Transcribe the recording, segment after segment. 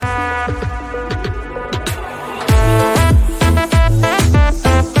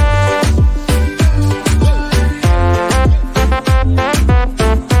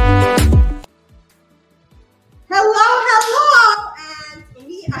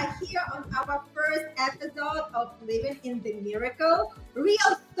first episode of Living in the Miracle, real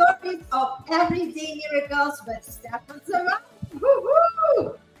stories of everyday miracles with Stefan Zavalin.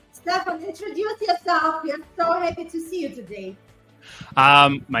 Woo-hoo! Stefan, introduce yourself. We are so happy to see you today.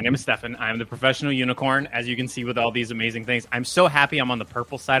 My name is Stefan. I'm the professional unicorn, as you can see with all these amazing things. I'm so happy I'm on the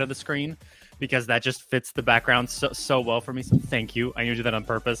purple side of the screen because that just fits the background so well for me. So thank you. I usually do that on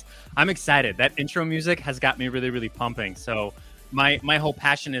purpose. I'm excited. That intro music has got me really, really pumping. So my whole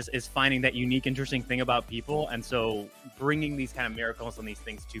passion is finding that unique, interesting thing about people. And so bringing these kind of miracles and these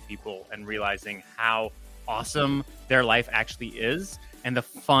things to people and realizing how awesome their life actually is and the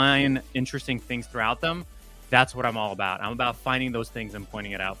fine, interesting things throughout them. That's what I'm all about. I'm about finding those things and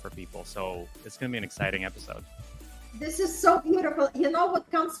pointing it out for people. So it's going to be an exciting episode. This is so beautiful. You know what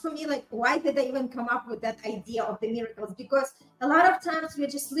comes for me? Like, why did I even come up with that idea of the miracles? Because a lot of times we're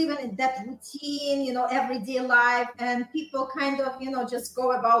just living in that routine, everyday life, and people kind of, just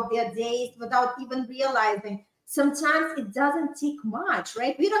go about their days without even realizing. Sometimes it doesn't take much,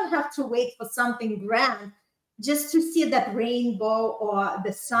 right? We don't have to wait for something grand just to see that rainbow or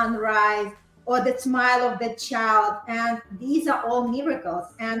the sunrise or the smile of the child. And these are all miracles.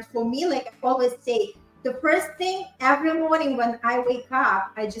 And for me, like I always say, the first thing every morning when I wake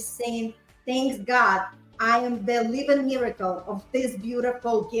up, I just saying, thanks God, I am the living miracle of this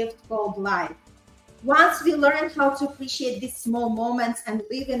beautiful gift called life. Once we learn how to appreciate these small moments and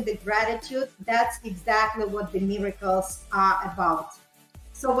live in the gratitude, that's exactly what the miracles are about.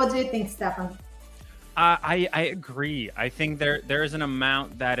 So what do you think, Stefan? I agree. I think there is an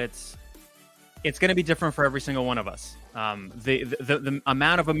amount that it's going to be different for every single one of us. The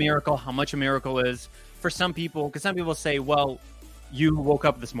amount of a miracle, how much a miracle is for some people, because some people say, well, you woke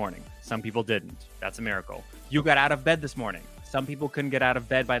up this morning. Some people didn't. That's a miracle. You got out of bed this morning. Some people couldn't get out of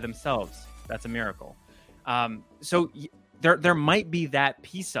bed by themselves. That's a miracle. So there might be that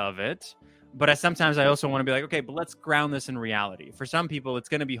piece of it, but sometimes I also want to be like, okay, but let's ground this in reality. For some people, it's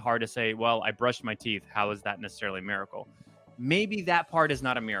going to be hard to say, well, I brushed my teeth. How is that necessarily a miracle? Maybe that part is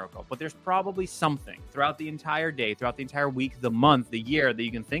not a miracle, but there's probably something throughout the entire day, throughout the entire week, the month, the year that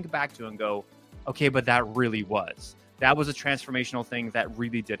you can think back to and go, okay, but that really was. That was a transformational thing that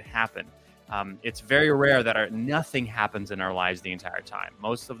really did happen. It's very rare that nothing happens in our lives the entire time.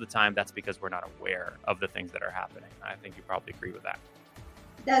 Most of the time, that's because we're not aware of the things that are happening. I think you probably agree with that.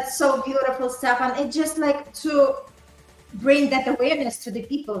 That's so beautiful, Stefan. It's just like to bring that awareness to the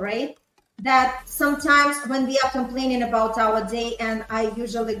people, right? That sometimes when we are complaining about our day, and I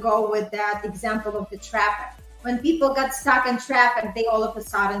usually go with that example of the traffic. When people got stuck in traffic, they all of a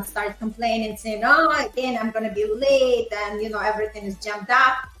sudden start complaining, saying, oh, again, I'm going to be late and, everything is jammed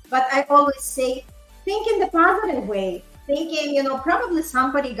up. But I always say, think in the positive way, thinking, probably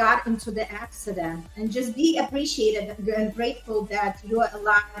somebody got into the accident, and just be appreciative and grateful that you are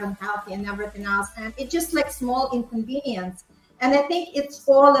alive and healthy and everything else. And it's just like small inconvenience. And I think it's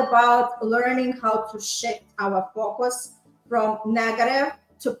all about learning how to shift our focus from negative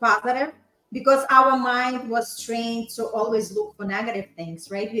to positive, because our mind was trained to always look for negative things,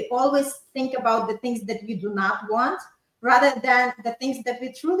 right? We always think about the things that we do not want rather than the things that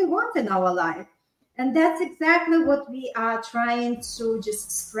we truly want in our life. And that's exactly what we are trying to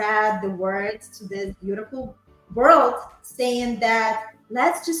just spread the word to this beautiful world, saying that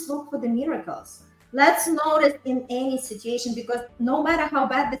let's just look for the miracles. Let's notice in any situation, because no matter how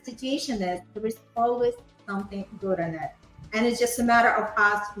bad the situation is, there is always something good in it. And it's just a matter of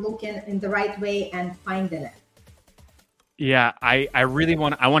us looking in the right way and finding it. Yeah, I really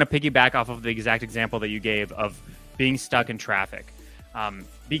want to piggyback off of the exact example that you gave of being stuck in traffic.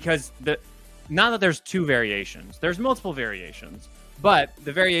 Because not that there's two variations, there's multiple variations, but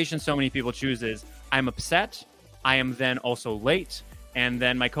the variation so many people choose is I'm upset, I am then also late, and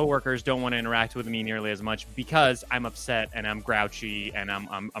then my coworkers don't want to interact with me nearly as much because I'm upset and I'm grouchy and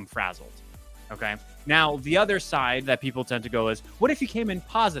I'm frazzled. Okay. Now, the other side that people tend to go is, what if you came in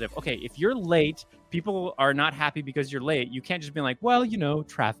positive? Okay, if you're late, people are not happy because you're late. You can't just be like, well,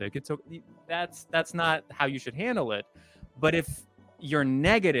 traffic. It's okay. That's not how you should handle it. But if you're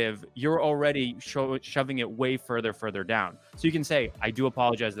negative, you're already shoving it way further down. So you can say, I do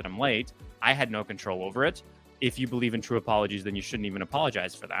apologize that I'm late. I had no control over it. If you believe in true apologies, then you shouldn't even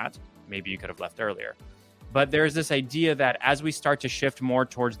apologize for that. Maybe you could have left earlier. But there's this idea that as we start to shift more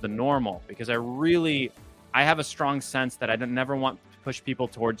towards the normal, because I have a strong sense that I never want to push people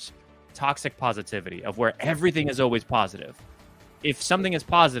towards toxic positivity of where everything is always positive. If something is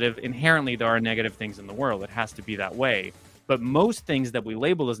positive, inherently there are negative things in the world. It has to be that way. But most things that we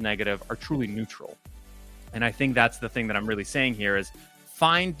label as negative are truly neutral. And I think that's the thing that I'm really saying here is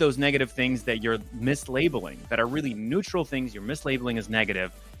find those negative things that you're mislabeling, that are really neutral things you're mislabeling as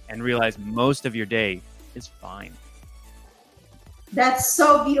negative, and realize most of your day is fine. That's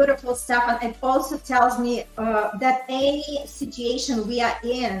so beautiful, Stefan. It also tells me that any situation we are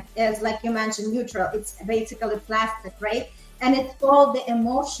in is, like you mentioned, neutral. It's basically plastic, right? And it's all the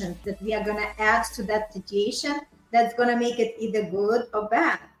emotions that we are going to add to that situation that's going to make it either good or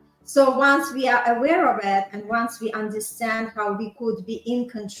bad. So once we are aware of it, and once we understand how we could be in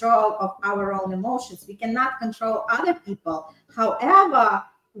control of our own emotions, we cannot control other people. However,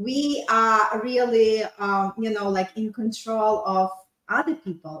 we are really, like in control of other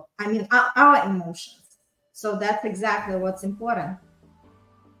people. I mean, our emotions. So that's exactly what's important.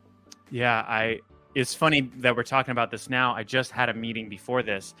 Yeah, it's funny that we're talking about this now. I just had a meeting before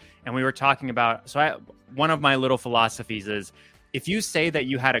this, and we were talking about, one of my little philosophies is, if you say that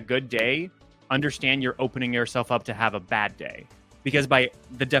you had a good day, understand you're opening yourself up to have a bad day. Because by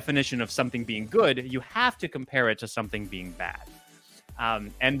the definition of something being good, you have to compare it to something being bad.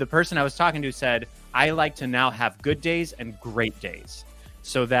 And the person I was talking to said, I like to now have good days and great days.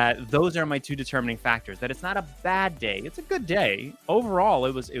 So that those are my two determining factors, that it's not a bad day. It's a good day. Overall,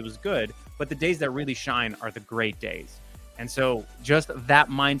 it was good. But the days that really shine are the great days. And so just that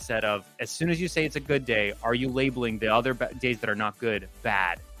mindset of, as soon as you say it's a good day, are you labeling the other days that are not good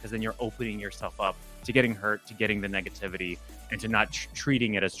bad? Because then you're opening yourself up to getting hurt, to getting the negativity, and to not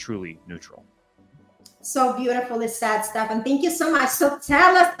treating it as truly neutral. So beautifully said, Stefan. Thank you so much. So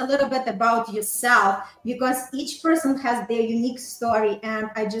tell us a little bit about yourself, because each person has their unique story, and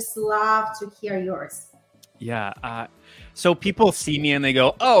I just love to hear yours. Yeah. So people see me and they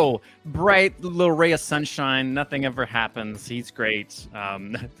go, oh, bright little ray of sunshine. Nothing ever happens. He's great.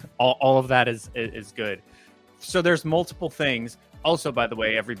 All of that is good. So there's multiple things. Also, by the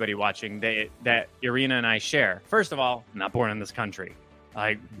way, everybody watching, that Irina and I share. First of all, not born in this country.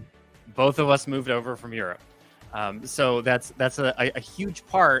 Both of us moved over from Europe. So that's a huge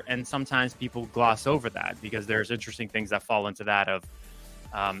part. And sometimes people gloss over that because there's interesting things that fall into that of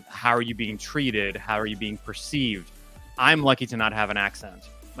how are you being treated? How are you being perceived? I'm lucky to not have an accent.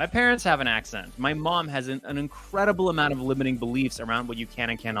 My parents have an accent. My mom has an incredible amount of limiting beliefs around what you can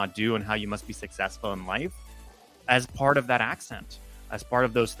and cannot do and how you must be successful in life as part of that accent, as part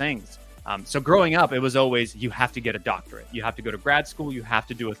of those things. So growing up, it was always, you have to get a doctorate. You have to go to grad school. You have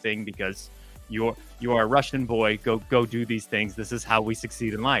to do a thing because you are a Russian boy. Go do these things. This is how we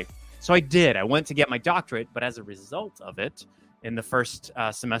succeed in life. So I did. I went to get my doctorate, but as a result of it, in the first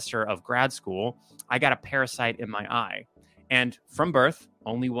semester of grad school, I got a parasite in my eye. And from birth,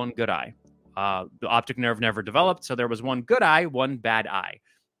 only one good eye. The optic nerve never developed, so there was one good eye, one bad eye.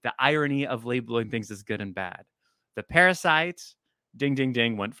 The irony of labeling things as good and bad. The parasite, ding, ding,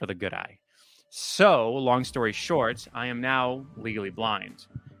 ding, went for the good eye. So, long story short, I am now legally blind.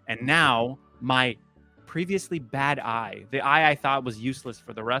 And now my previously bad eye, the eye I thought was useless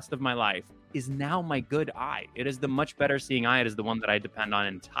for the rest of my life, is now my good eye. It is the much better seeing eye. It is the one that I depend on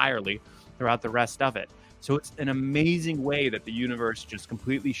entirely throughout the rest of it. So it's an amazing way that the universe just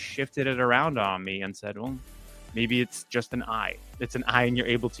completely shifted it around on me and said, well, maybe it's just an eye. It's an eye and you're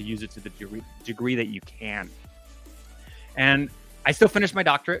able to use it to the degree that you can. And I still finished my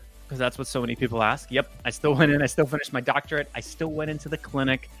doctorate because that's what so many people ask. Yep, I still went in. I still finished my doctorate. I still went into the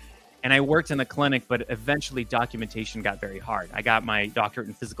clinic and I worked in the clinic, but eventually documentation got very hard. I got my doctorate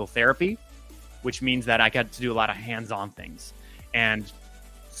in physical therapy, which means that I got to do a lot of hands-on things. And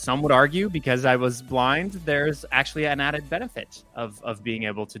some would argue because I was blind, there's actually an added benefit of being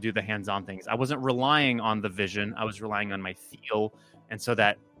able to do the hands-on things. I wasn't relying on the vision. I was relying on my feel. And so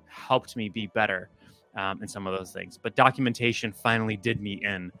that helped me be better in some of those things. But documentation finally did me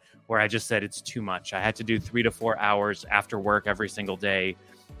in where I just said it's too much. I had to do 3 to 4 hours after work every single day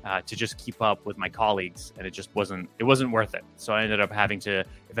to just keep up with my colleagues. And it just wasn't worth it. So I ended up having to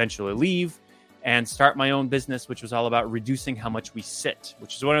eventually leave and start my own business, which was all about reducing how much we sit,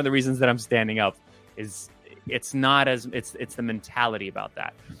 which is one of the reasons that I'm standing up. It's the mentality about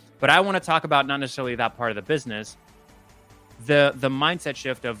that. But I want to talk about not necessarily that part of the business, the mindset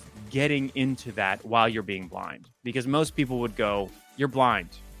shift of getting into that while you're being blind, because most people would go, you're blind,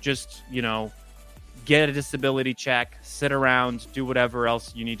 just, get a disability check, sit around, do whatever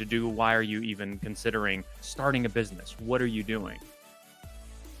else you need to do. Why are you even considering starting a business? What are you doing?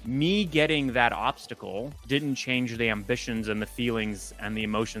 Me getting that obstacle didn't change the ambitions and the feelings and the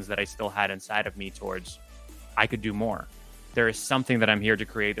emotions that I still had inside of me towards I could do more. There is something that I'm here to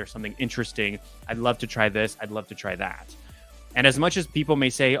create. There's something interesting. I'd love to try this. I'd love to try that. And as much as people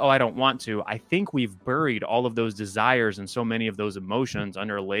may say, oh, I don't want to, I think we've buried all of those desires and so many of those emotions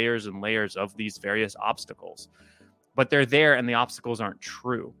under layers and layers of these various obstacles. but they're there and the obstacles aren't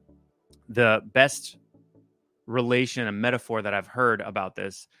true. The best relation and metaphor that I've heard about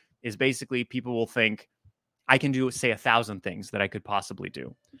this is basically people will think, I can do, say, 1,000 things that I could possibly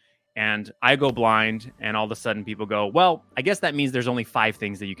do. And I go blind, and all of a sudden people go, well, I guess that means there's only 5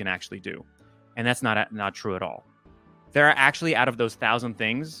 things that you can actually do. And that's not true at all. There are actually, out of those 1,000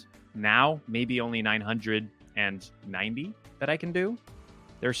 things, now maybe only 990 that I can do.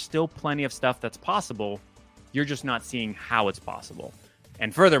 There's still plenty of stuff that's possible. You're just not seeing how it's possible.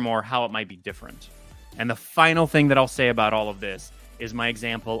 And furthermore, how it might be different. And the final thing that I'll say about all of this is my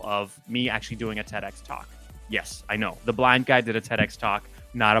example of me actually doing a TEDx talk. Yes, I know. The blind guy did a TEDx talk,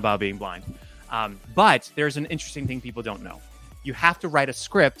 not about being blind. But there's an interesting thing people don't know. You have to write a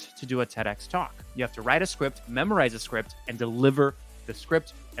script to do a TEDx talk. You have to write a script, memorize a script, and deliver the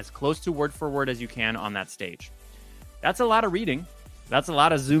script as close to word for word as you can on that stage. That's a lot of reading. That's a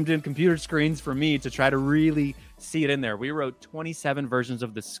lot of zoomed in computer screens for me to try to really see it in there. We wrote 27 versions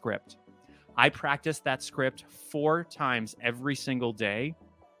of the script. I practiced that script 4 times every single day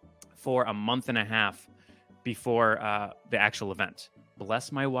for a month and a half before the actual event.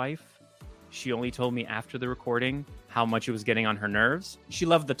 Bless my wife. She only told me after the recording how much it was getting on her nerves. She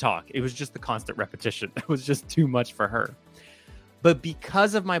loved the talk. It was just the constant repetition. It was just too much for her. But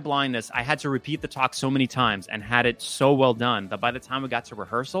because of my blindness, I had to repeat the talk so many times and had it so well done that by the time we got to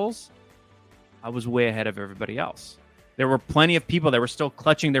rehearsals, I was way ahead of everybody else. There were plenty of people that were still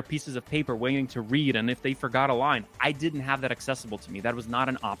clutching their pieces of paper, waiting to read. And if they forgot a line, I didn't have that accessible to me. That was not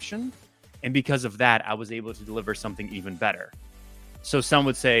an option. And because of that, I was able to deliver something even better. So some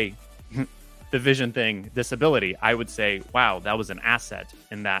would say, the vision thing, disability. I would say, wow, that was an asset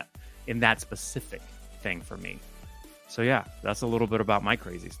in that specific thing for me. So yeah, that's a little bit about my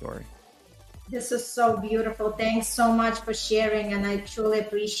crazy story. This is so beautiful. Thanks so much for sharing, and I truly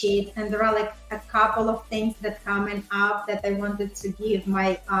appreciate. And there are like a couple of things that coming up that I wanted to give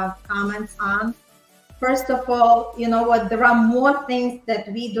my comments on. First of all, you know what? There are more things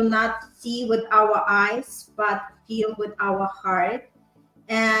that we do not see with our eyes, but feel with our heart.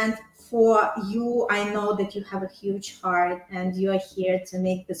 And for you, I know that you have a huge heart and you are here to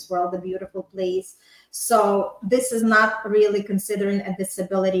make this world a beautiful place. So this is not really considering a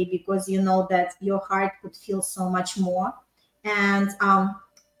disability, because you know that your heart could feel so much more. And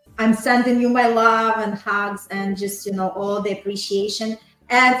I'm sending you my love and hugs and just, you know, all the appreciation.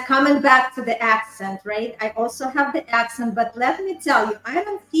 And coming back to the accent, right? I also have the accent, but let me tell you, I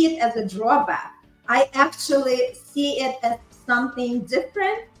don't see it as a drawback. I actually see it as something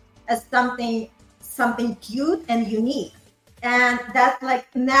different, as something cute and unique. And that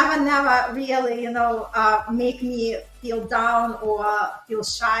like never really, you know, make me feel down or feel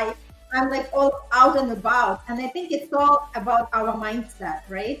shy. I'm like all out and about. And I think it's all about our mindset,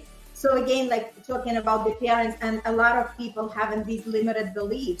 right? So again, like talking about the parents, and a lot of people having these limited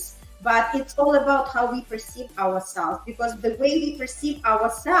beliefs, but it's all about how we perceive ourselves, because the way we perceive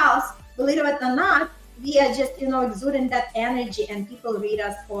ourselves, believe it or not, we are just, you know, exuding that energy, and people read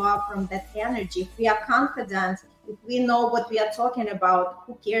us far from that energy. If we are confident, if we know what we are talking about,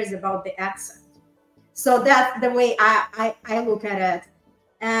 who cares about the accent? So that's the way I look at it.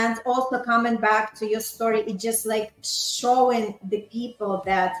 And also coming back to your story, it just like showing the people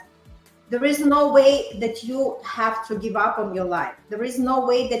that there is no way that you have to give up on your life. There is no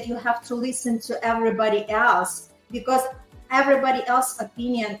way that you have to listen to everybody else, because everybody else's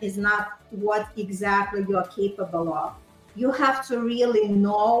opinion is not what exactly you are capable of. You have to really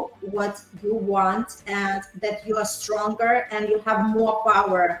know what you want, and that you are stronger and you have more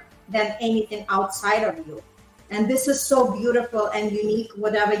power than anything outside of you. And this is so beautiful and unique,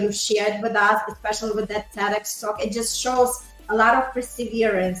 whatever you shared with us, especially with that TEDx talk. It just shows a lot of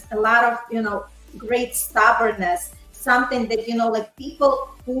perseverance, a lot of, you know, great stubbornness, something that, you know, like people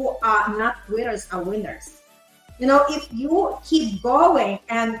who are not quitters are winners. You know, if you keep going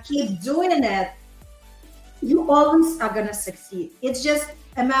and keep doing it, you always are going to succeed. It's just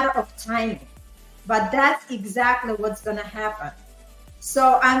a matter of timing. But that's exactly what's going to happen.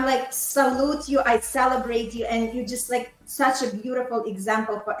 So I'm like, salute you. I celebrate you. And you're just like such a beautiful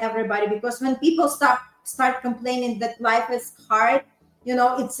example for everybody. Because when people start complaining that life is hard, you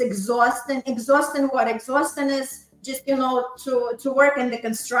know, it's exhausting. Exhausting what? Exhausting is just, you know, to work in the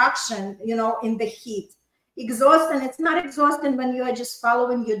construction, you know, in the heat. Exhausting, it's not exhausting when you are just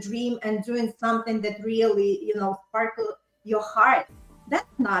following your dream and doing something that really, you know, sparkle your heart.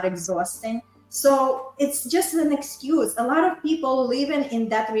 That's not exhausting. So it's just an excuse. A lot of people living in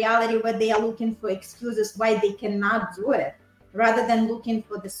that reality where they are looking for excuses why they cannot do it, rather than looking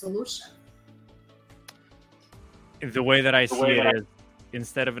for the solution. The way that I see it is,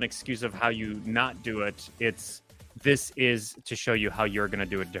 instead of an excuse of how you not do it, it's this is to show you how you're going to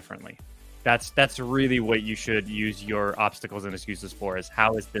do it differently. That's really what you should use your obstacles and excuses for, is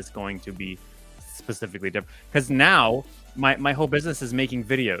how is this going to be specifically different? Because now my whole business is making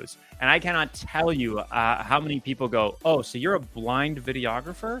videos, and I cannot tell you how many people go, oh, so you're a blind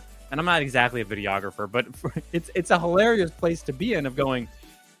videographer? And I'm not exactly a videographer, but it's a hilarious place to be in, of going,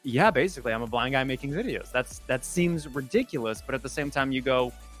 yeah, basically I'm a blind guy making videos. That seems ridiculous, but at the same time you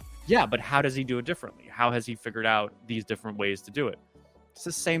go, yeah, but how does he do it differently? How has he figured out these different ways to do it? It's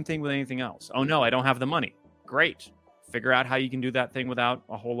the same thing with anything else. Oh no, I don't have the money. Great. Figure out how you can do that thing without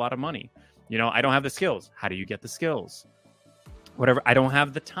a whole lot of money. You know, I don't have the skills. How do you get the skills? Whatever. I don't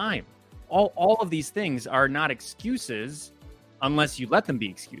have the time. All of these things are not excuses unless you let them be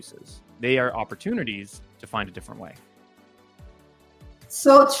excuses. They are opportunities to find a different way.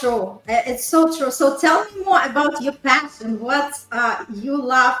 So true. It's so true. So tell me more about your passion, what you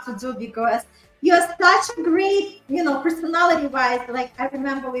love to do, because you're such a great, personality-wise. Like, I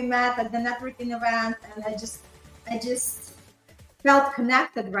remember we met at the networking event, and I just felt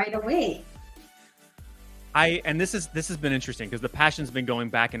connected right away. And this has been interesting, because the passion's been going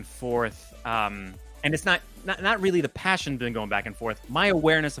back and forth. And it's not really the passion been going back and forth. My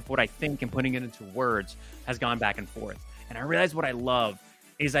awareness of what I think and putting it into words has gone back and forth. And I realized what I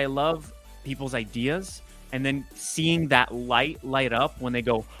love people's ideas, and then seeing that light up when they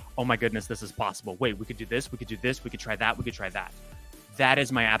go, oh my goodness, this is possible. Wait, we could do this, we could do this, we could try that, we could try that. That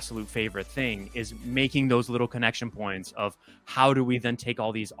is my absolute favorite thing, is making those little connection points of how do we then take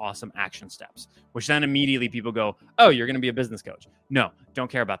all these awesome action steps, which then immediately people go, oh, you're going to be a business coach. No, don't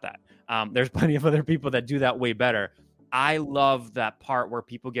care about that. There's plenty of other people that do that way better. I love that part where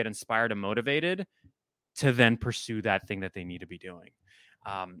people get inspired and motivated to then pursue that thing that they need to be doing.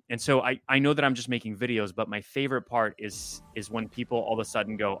 And so I know that I'm just making videos, but my favorite part is when people all of a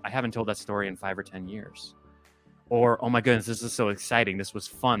sudden go, I haven't told that story in 5 or 10 years. Or, oh my goodness, this is so exciting. This was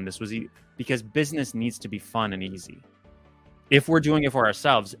fun. Because business needs to be fun and easy. If we're doing it for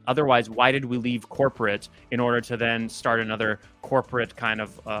ourselves, otherwise, why did we leave corporate in order to then start another corporate kind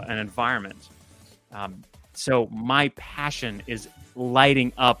of an environment? So my passion is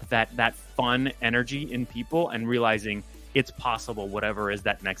lighting up that fun energy in people and realizing it's possible, whatever is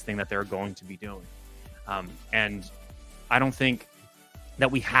that next thing that they're going to be doing. And I don't think that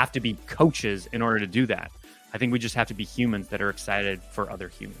we have to be coaches in order to do that. I think we just have to be humans that are excited for other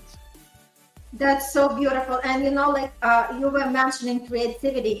humans. That's so beautiful. And you were mentioning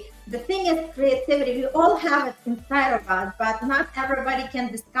creativity. The thing is, creativity, we all have it inside of us, but not everybody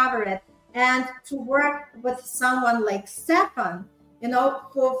can discover it. And to work with someone like Stefan,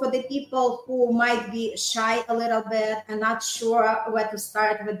 for the people who might be shy a little bit and not sure where to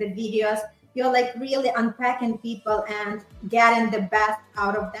start with the videos, you're like really unpacking people and getting the best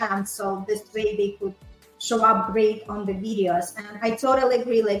out of them. So this way they could show up great on the videos. And I totally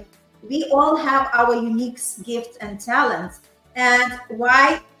agree. Like, we all have our unique gifts and talents. And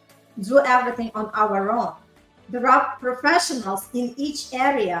why do everything on our own? There are professionals in each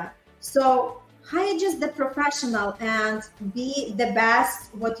area. So hire just the professional and be the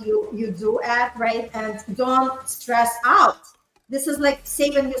best what you do at, right? And don't stress out. This is like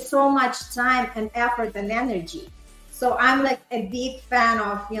saving you so much time and effort and energy. So I'm like a big fan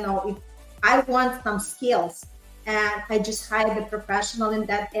of, if I want some skills and I just hire the professional in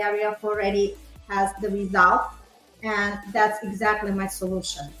that area who already has the result. And that's exactly my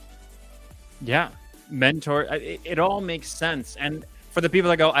solution. Yeah. Mentor. It all makes sense. And for the people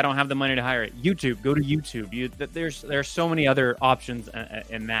that go, I don't have the money to hire it, YouTube, go to YouTube. There's so many other options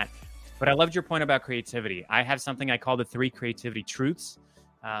in that. But I loved your point about creativity. I have something I call the 3 creativity truths.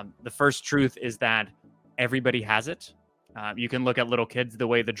 The first truth is that everybody has it. You can look at little kids, the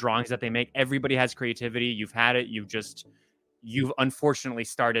way the drawings that they make. Everybody has creativity. You've had it. You've unfortunately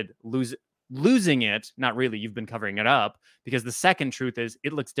started losing it. Not really. You've been covering it up, because the second truth is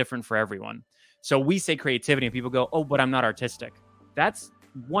it looks different for everyone. So we say creativity and people go, oh, but I'm not artistic. That's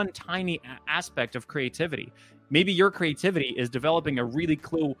one tiny aspect of creativity. Maybe your creativity is developing a really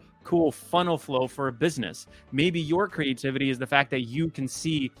cool funnel flow for a business. Maybe your creativity is the fact that you can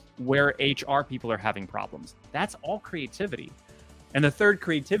see where HR people are having problems. That's all creativity. And the third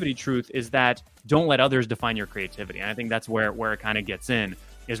creativity truth is that don't let others define your creativity. And I think that's where it kind of gets in,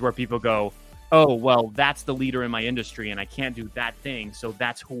 is where people go, oh, well, that's the leader in my industry and I can't do that thing, so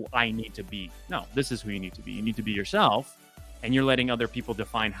that's who I need to be. No, this is who you need to be. You need to be yourself, and you're letting other people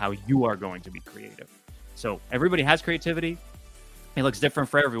define how you are going to be creative. So everybody has creativity. It looks different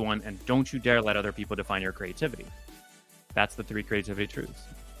for everyone, and don't you dare let other people define your creativity. That's the 3 creativity truths.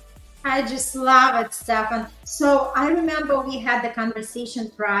 I just love it, Stefan. So I remember we had the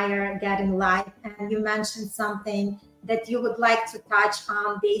conversation prior getting live, and you mentioned something that you would like to touch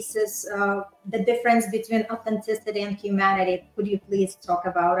on basis the difference between authenticity and humanity. Could you please talk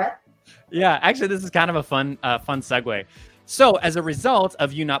about it? Yeah, actually, this is kind of a fun segue. So, as a result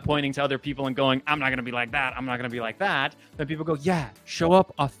of you not pointing to other people and going, "I'm not going to be like that. I'm not going to be like that," then people go, "Yeah, show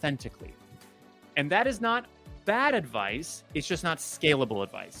up authentically." And that is not bad advice. It's just not scalable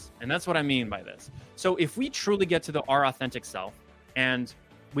advice. And that's what I mean by this. So if we truly get to our authentic self, and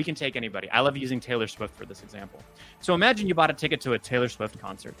we can take anybody. I love using Taylor Swift for this example. So imagine you bought a ticket to a Taylor Swift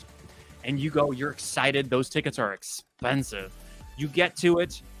concert and you go, you're excited. Those tickets are expensive. You get to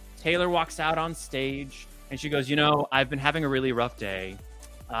it. Taylor walks out on stage and she goes, I've been having a really rough day.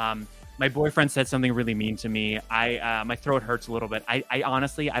 My boyfriend said something really mean to me. My throat hurts a little bit. I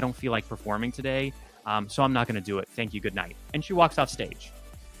honestly, I don't feel like performing today. So I'm not going to do it. Thank you. Good night. And she walks off stage.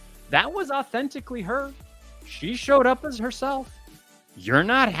 That was authentically her. She showed up as herself. You're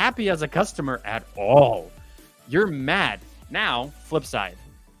not happy as a customer at all. You're mad. Now, flip side.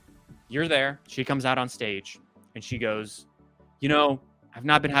 You're there. She comes out on stage and she goes, I've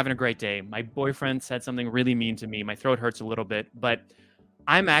not been having a great day. My boyfriend said something really mean to me. My throat hurts a little bit, but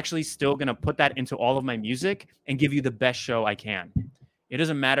I'm actually still going to put that into all of my music and give you the best show I can. It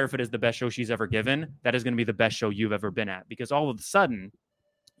doesn't matter if it is the best show she's ever given. That is going to be the best show you've ever been at, because all of a sudden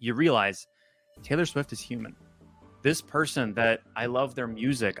you realize Taylor Swift is human. This person that I love their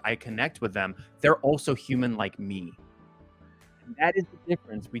music, I connect with them. They're also human like me. And that is the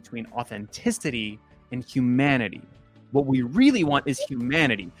difference between authenticity and humanity. What we really want is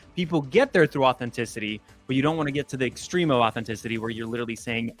humanity. People get there through authenticity, but you don't want to get to the extreme of authenticity where you're literally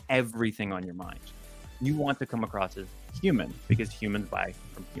saying everything on your mind. You want to come across as human, because humans buy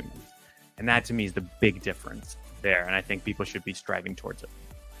from humans. And that to me is the big difference there. And I think people should be striving towards it.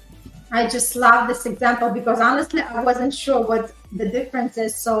 I just love this example because honestly, I wasn't sure what the difference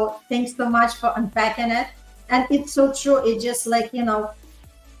is. So thanks so much for unpacking it. And it's so true. It's just like,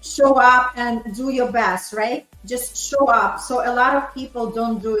 show up and do your best, right? Just show up. So a lot of people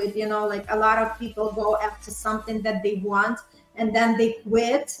don't do it, like a lot of people go after something that they want and then they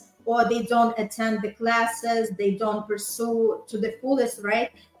quit, or they don't attend the classes, they don't pursue to the fullest,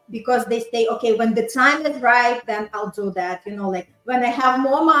 right? Because they say, okay, when the time is right, then I'll do that. Like when I have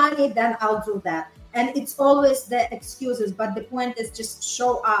more money, then I'll do that. And it's always the excuses. But the point is just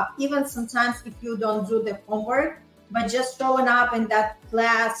show up. Even sometimes if you don't do the homework, but just showing up in that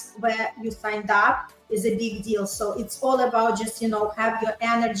class where you signed up is a big deal. So it's all about just, have your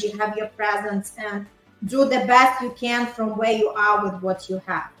energy, have your presence, and do the best you can from where you are with what you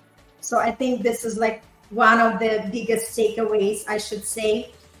have. So I think this is like one of the biggest takeaways, I should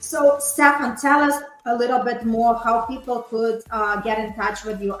say. So Stefan, tell us a little bit more how people could get in touch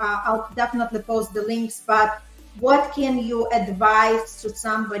with you. I'll definitely post the links, but what can you advise to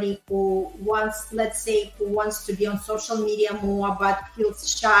somebody who wants, let's say, who wants to be on social media more, but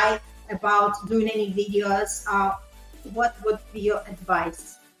feels shy about doing any videos? What would be your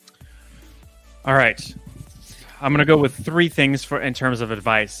advice? All right. I'm going to go with 3 things in terms of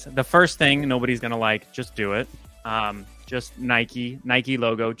advice. The first thing, nobody's going to like, just do it. Just Nike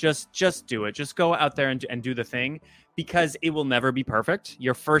logo, just do it. Just go out there and do the thing, because it will never be perfect.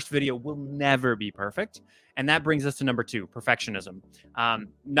 Your first video will never be perfect. And that brings us to number 2, perfectionism.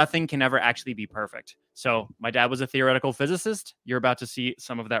 Nothing can ever actually be perfect. So my dad was a theoretical physicist. You're about to see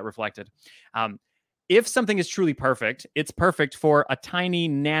some of that reflected. If something is truly perfect, it's perfect for a tiny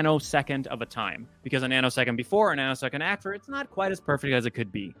nanosecond of a time, because a nanosecond before, a nanosecond after, it's not quite as perfect as it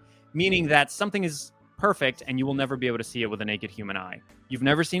could be. Meaning that something is perfect and you will never be able to see it with a naked human eye. You've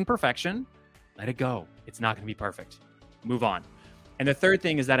never seen perfection. Let it go. It's not going to be perfect. Move on. And the third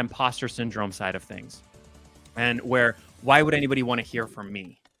thing is that imposter syndrome side of things. And why would anybody want to hear from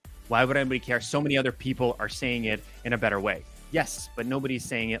me? Why would anybody care? So many other people are saying it in a better way. Yes, but nobody's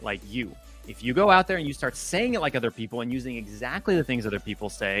saying it like you. If you go out there and you start saying it like other people and using exactly the things other people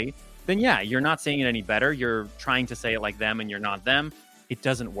say, then yeah, you're not saying it any better. You're trying to say it like them and you're not them. It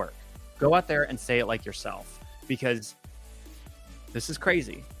doesn't work. Go out there and say it like yourself, because this is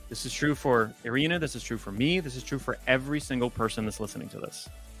crazy. This is true for Irina. This is true for me. This is true for every single person that's listening to this.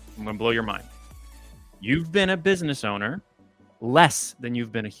 I'm going to blow your mind. You've been a business owner less than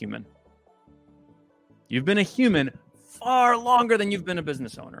you've been a human. You've been a human far longer than you've been a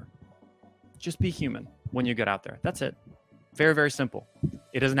business owner. Just be human when you get out there. That's it. Very, very simple.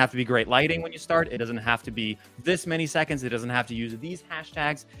 It doesn't have to be great lighting when you start. It doesn't have to be this many seconds. It doesn't have to use these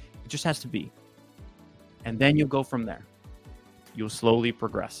hashtags. It just has to be. And then you'll go from there. You'll slowly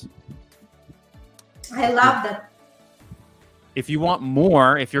progress. I love that. If you want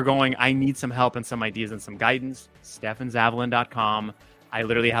more, if you're going, I need some help and some ideas and some guidance, stefanzavalin.com. I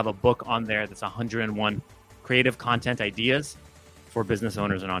literally have a book on there that's 101 creative content ideas for business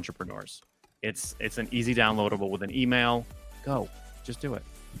owners and entrepreneurs. It's an easy downloadable with an email. Go, just do it.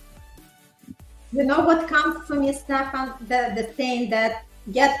 You know what comes to me, Stefan? The saying that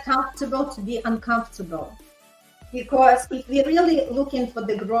get comfortable to be uncomfortable. Because if we're really looking for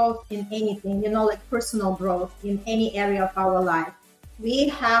the growth in anything, like personal growth in any area of our life, we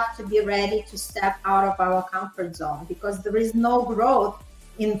have to be ready to step out of our comfort zone, because there is no growth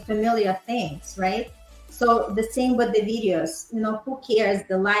in familiar things, right? So the same with the videos, who cares,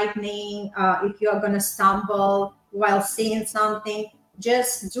 the lightning, if you're going to stumble while saying something,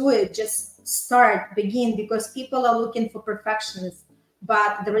 just do it, just start, begin, because people are looking for perfectionists.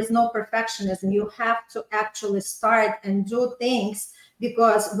 But there is no perfectionism. You have to actually start and do things,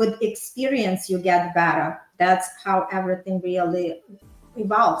 because with experience, you get better. That's how everything really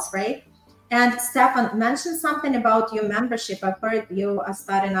evolves, right? And Stefan mentioned something about your membership. I've heard you are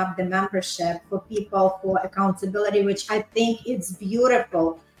starting up the membership for people for accountability, which I think is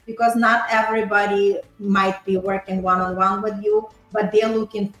beautiful, because not everybody might be working one-on-one with you, but they're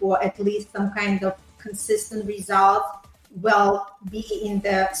looking for at least some kind of consistent result. Well, be in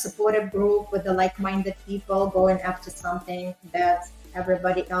the supportive group with the like-minded people going after something that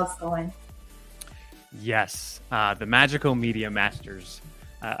everybody else going. Yes, the Magical Media Masters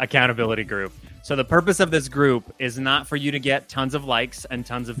accountability group. So the purpose of this group is not for you to get tons of likes and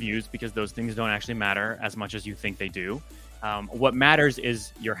tons of views, because those things don't actually matter as much as you think they do. What matters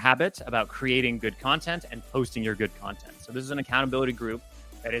is your habit about creating good content and posting your good content. So this is an accountability group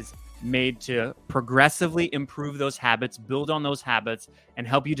that is made to progressively improve those habits, build on those habits, and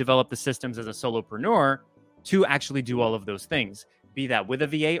help you develop the systems as a solopreneur to actually do all of those things, be that with a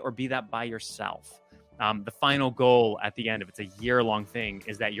VA or be that by yourself. The final goal at the end, if it's a year-long thing,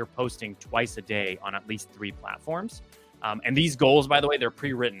 is that you're posting twice a day on at least 3 platforms. And these goals, by the way, they're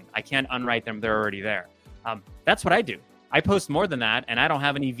pre-written. I can't unwrite them. They're already there. That's what I do. I post more than that, and I don't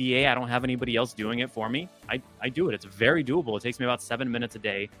have any VA. I don't have anybody else doing it for me. I do it. It's very doable. It takes me about 7 minutes a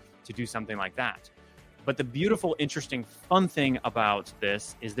day to do something like that. But the beautiful, interesting, fun thing about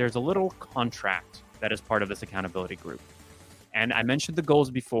this is there's a little contract that is part of this accountability group. And I mentioned the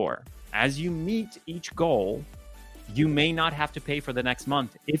goals before. As you meet each goal, you may not have to pay for the next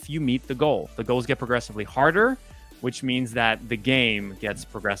month if you meet the goal. The goals get progressively harder, which means that the game gets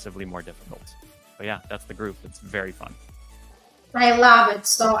progressively more difficult. But yeah, that's the group. It's very fun. I love it.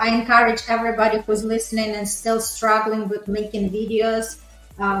 So I encourage everybody who's listening and still struggling with making videos,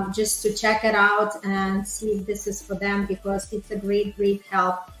 just to check it out and see if this is for them, because it's a great, great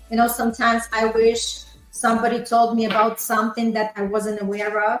help. Sometimes I wish somebody told me about something that I wasn't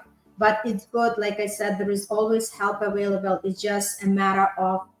aware of, but it's good. Like I said, there is always help available. It's just a matter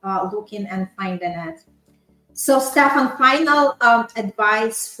of looking and finding it. So Stefan, final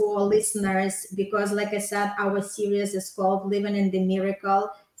advice for listeners, because like I said, our series is called Living in the Miracle.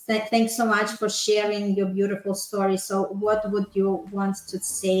 Thanks so much for sharing your beautiful story. So what would you want to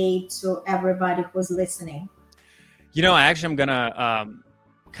say to everybody who's listening? I actually am going to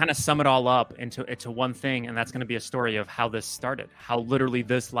kind of sum it all up into one thing, and that's going to be a story of how this started, how literally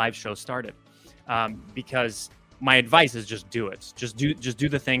this live show started. Because my advice is just do it. Just do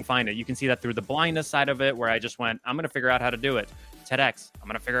the thing, find it. You can see that through the blindness side of it, where I just went, I'm going to figure out how to do it. TEDx, I'm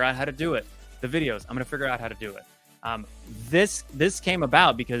going to figure out how to do it. The videos, I'm going to figure out how to do it. This came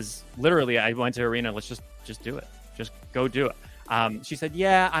about because literally I went to Irina, let's just do it. Just go do it. She said,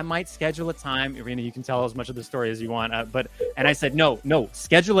 yeah, I might schedule a time. Irina, you can tell as much of the story as you want. And I said, no,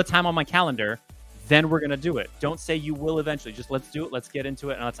 schedule a time on my calendar. Then we're going to do it. Don't say you will eventually. Just let's do it. Let's get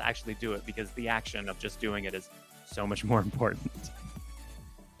into it. And let's actually do it, because the action of just doing it is so much more important.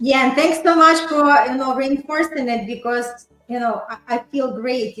 Yeah. And thanks so much for, reinforcing it, because, I feel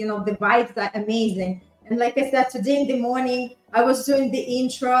great. The vibes are amazing. And like I said, today in the morning, I was doing the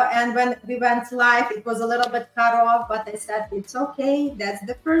intro, and when we went live, it was a little bit cut off, but I said, it's okay. That's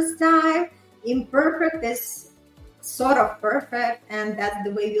the first time. Imperfect is sort of perfect, and that's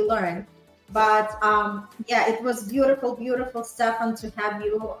the way you learn. But yeah, it was beautiful, beautiful, Stefan, to have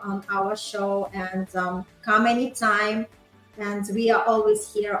you on our show, and come anytime. And we are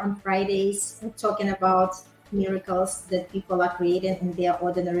always here on Fridays talking about miracles that people are creating in their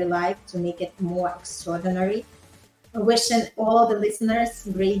ordinary life to make it more extraordinary. Wishing all the listeners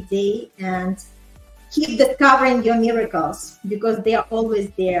a great day, and keep discovering your miracles, because they are always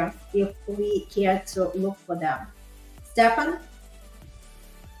there if we care to look for them. Stefan?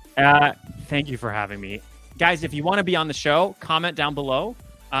 Thank you for having me. Guys, if you want to be on the show, comment down below,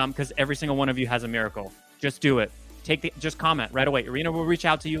 because every single one of you has a miracle. Just do it. just comment right away. Irina will reach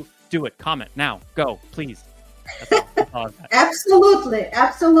out to you. Do it. Comment now. Go, please. That's all I've got.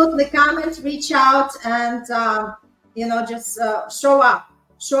 Absolutely. Comment, reach out, and just show up.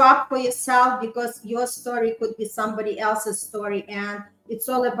 Show up for yourself, because your story could be somebody else's story, and it's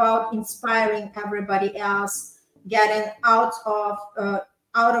all about inspiring everybody else, getting out of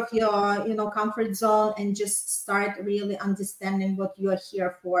your comfort zone, and just start really understanding what you are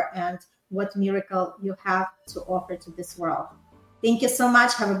here for and what miracle you have to offer to this world. Thank you so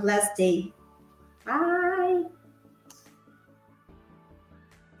much. Have a blessed day. Bye.